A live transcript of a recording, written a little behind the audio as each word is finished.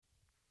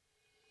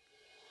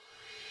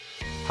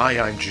Hi,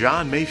 I'm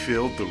John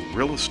Mayfield, the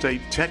Real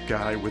Estate Tech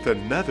Guy, with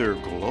another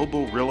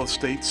Global Real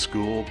Estate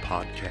School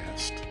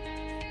podcast.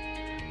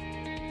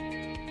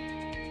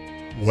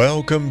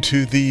 Welcome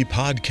to the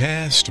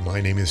podcast. My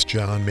name is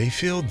John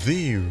Mayfield,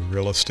 the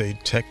Real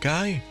Estate Tech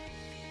Guy,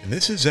 and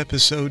this is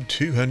episode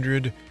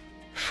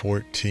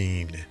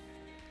 214.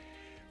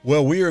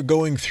 Well, we are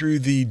going through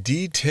the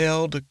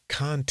detailed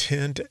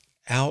content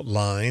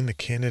outline, the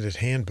candidate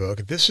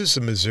handbook. This is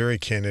the Missouri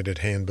candidate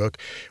handbook.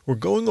 We're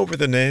going over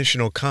the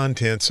national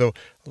content, so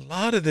a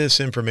lot of this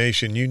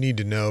information you need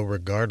to know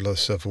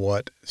regardless of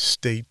what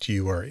state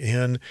you are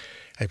in.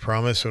 I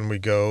promise when we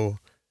go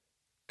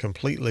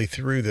completely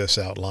through this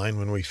outline,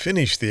 when we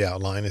finish the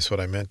outline is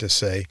what I meant to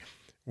say,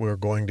 we're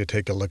going to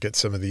take a look at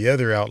some of the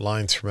other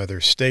outlines from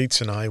other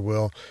states, and I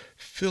will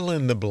fill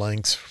in the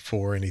blanks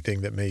for anything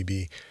that may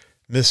be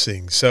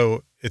missing.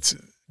 So it's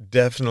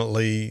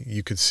definitely,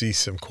 you could see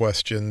some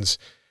questions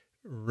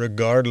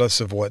regardless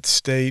of what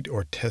state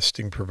or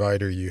testing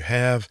provider you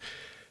have.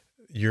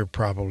 You're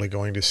probably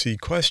going to see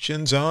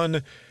questions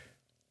on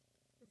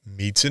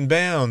meets and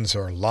bounds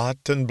or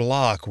lot and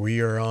block.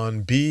 We are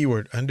on B.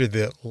 We're under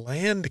the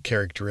land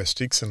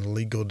characteristics and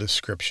legal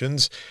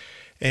descriptions.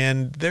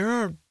 And there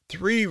are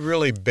three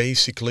really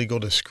basic legal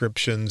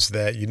descriptions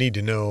that you need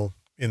to know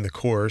in the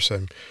course.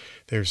 And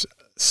there's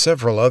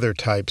several other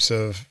types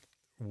of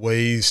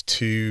ways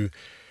to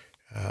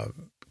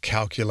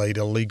calculate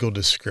a legal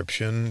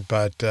description,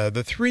 but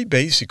the three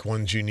basic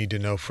ones you need to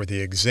know for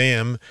the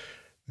exam: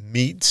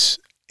 meets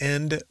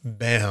and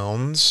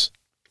bounds,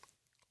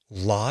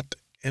 lot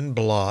and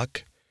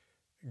block,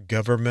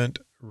 government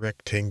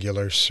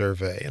rectangular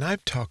survey. And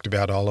I've talked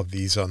about all of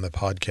these on the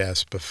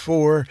podcast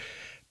before,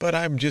 but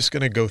I'm just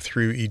going to go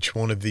through each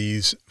one of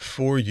these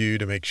for you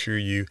to make sure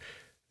you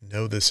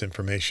know this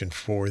information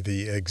for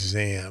the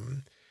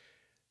exam.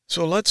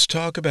 So let's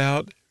talk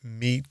about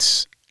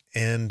meets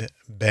and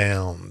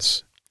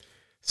bounds.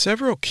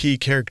 Several key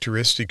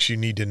characteristics you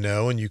need to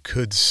know and you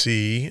could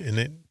see in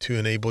it to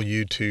enable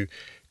you to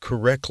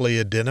correctly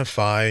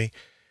identify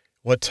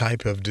what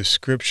type of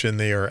description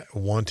they are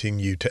wanting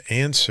you to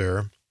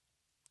answer.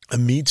 A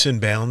meets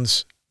and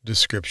bounds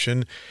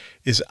description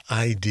is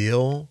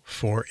ideal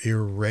for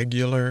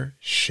irregular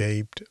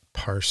shaped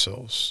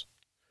parcels.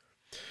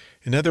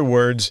 In other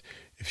words,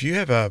 if you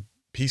have a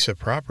piece of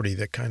property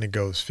that kind of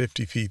goes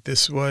 50 feet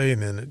this way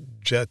and then it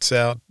jets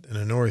out in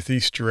a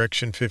northeast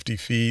direction 50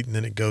 feet and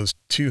then it goes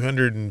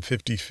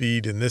 250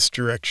 feet in this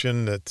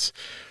direction that's,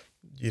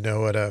 at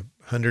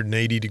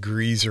 180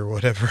 degrees or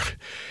whatever,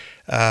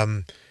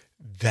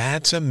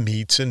 that's a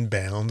meets and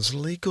bounds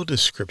legal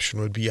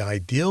description would be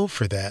ideal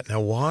for that.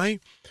 Now,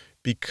 why?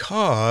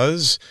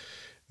 Because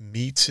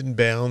meets and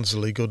bounds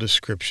legal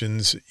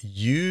descriptions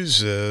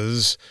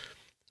uses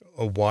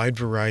a wide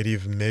variety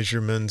of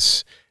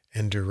measurements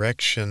and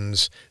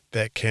directions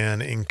that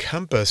can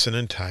encompass an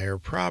entire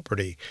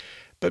property.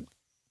 But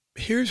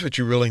here's what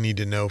you really need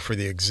to know for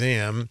the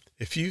exam.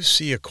 If you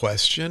see a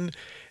question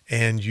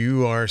and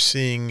you are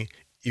seeing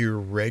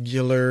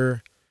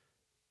irregular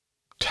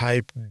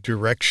type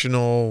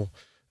directional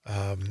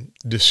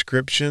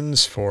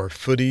descriptions for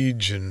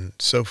footage and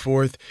so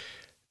forth,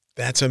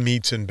 that's a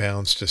meets and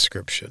bounds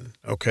description,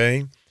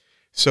 okay?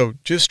 So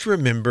just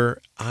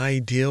remember,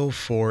 ideal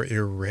for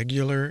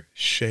irregular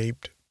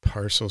shaped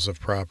parcels of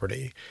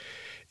property.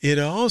 It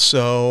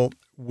also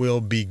will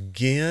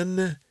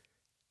begin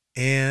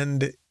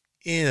and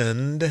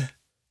end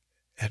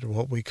at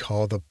what we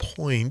call the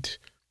point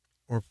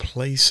or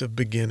place of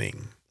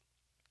beginning.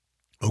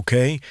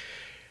 Okay?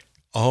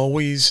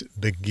 Always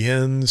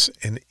begins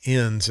and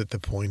ends at the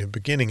point of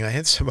beginning. I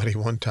had somebody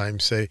one time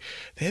say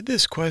they had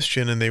this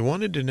question and they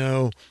wanted to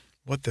know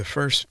what the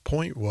first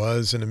point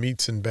was in a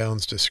meets and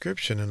bounds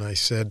description. And I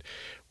said,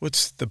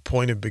 what's the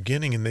point of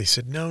beginning? And they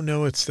said,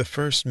 no, it's the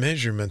first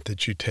measurement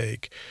that you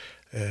take.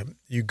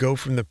 You go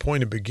from the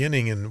point of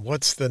beginning and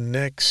what's the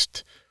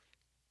next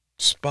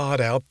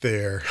spot out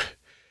there?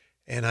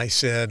 And I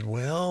said,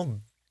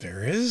 well,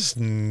 there is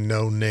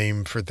no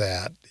name for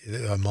that.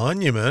 A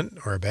monument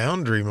or a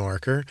boundary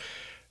marker,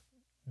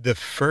 the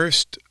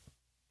first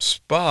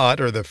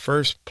spot or the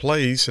first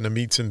place in a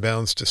meets and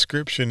bounds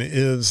description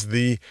is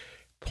the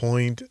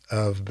point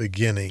of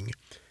beginning.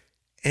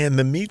 And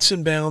the meets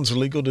and bounds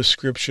legal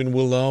description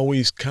will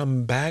always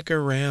come back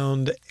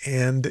around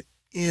and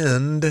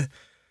end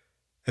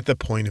at the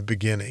point of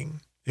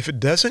beginning. If it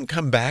doesn't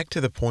come back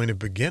to the point of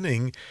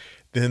beginning,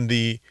 then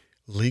the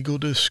legal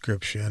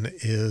description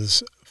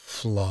is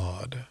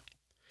flawed.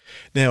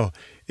 Now,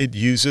 it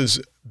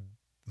uses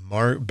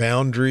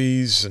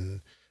boundaries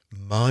and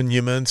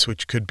monuments,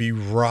 which could be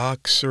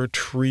rocks or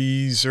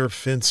trees or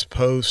fence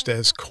posts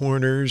as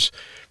corners.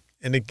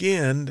 And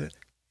again,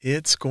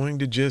 it's going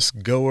to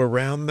just go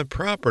around the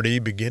property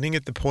beginning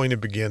at the point of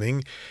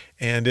beginning,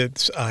 and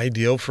it's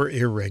ideal for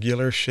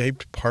irregular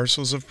shaped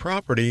parcels of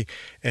property,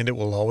 and it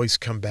will always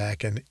come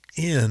back and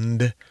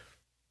end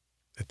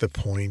at the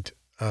point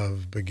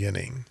of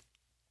beginning.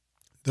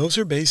 Those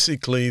are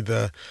basically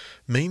the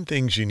main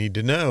things you need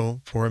to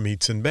know for a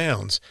meets and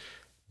bounds.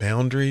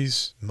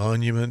 Boundaries,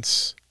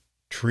 monuments,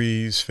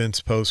 trees,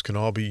 fence posts can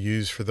all be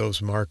used for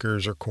those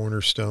markers or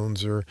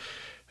cornerstones or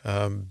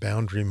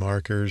boundary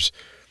markers.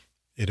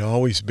 It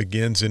always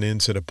begins and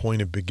ends at a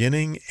point of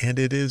beginning, and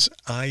it is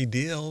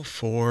ideal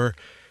for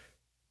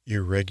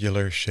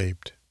irregular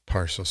shaped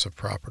parcels of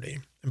property.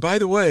 And by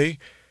the way,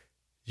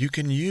 you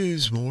can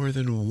use more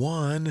than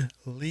one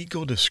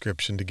legal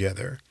description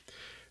together.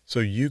 So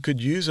you could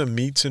use a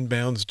meets and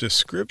bounds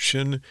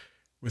description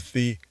with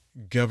the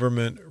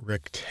government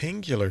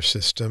rectangular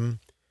system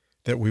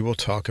that we will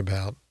talk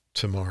about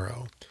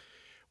tomorrow.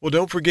 Well,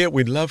 don't forget,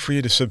 we'd love for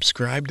you to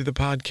subscribe to the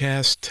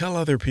podcast. Tell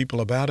other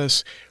people about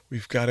us.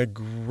 We've got a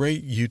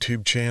great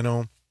YouTube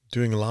channel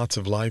doing lots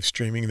of live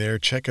streaming there.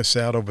 Check us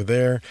out over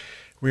there.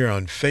 We're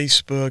on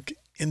Facebook,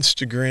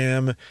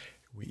 Instagram.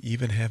 We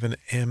even have an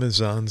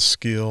Amazon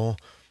skill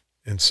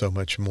and so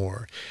much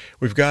more.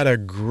 We've got a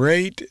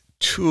great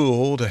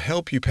tool to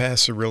help you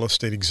pass a real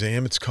estate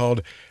exam. It's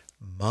called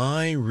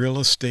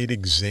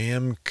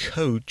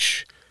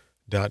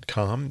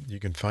myrealestateexamcoach.com. You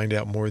can find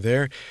out more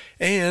there.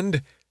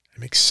 And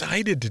I'm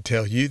excited to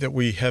tell you that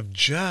we have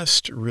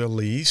just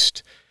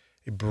released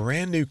a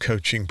brand new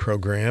coaching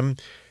program,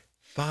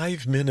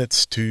 5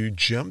 minutes to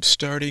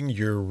jumpstarting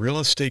your real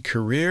estate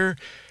career.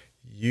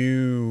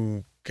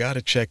 You got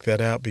to check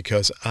that out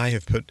because I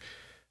have put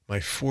my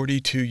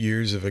 42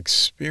 years of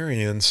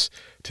experience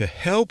to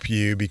help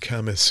you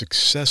become a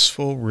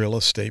successful real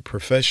estate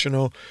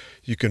professional.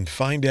 You can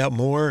find out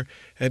more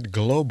at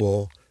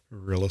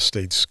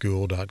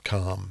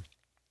globalrealestateschool.com.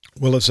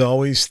 Well, as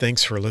always,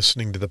 thanks for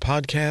listening to the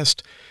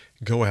podcast.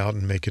 Go out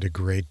and make it a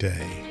great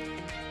day.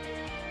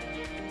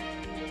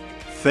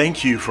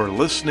 Thank you for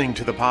listening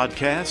to the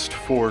podcast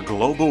for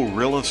Global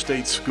Real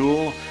Estate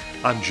School.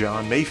 I'm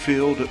John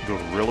Mayfield, the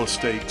Real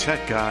Estate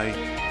Tech Guy.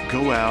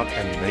 Go out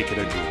and make it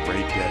a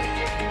great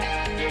day.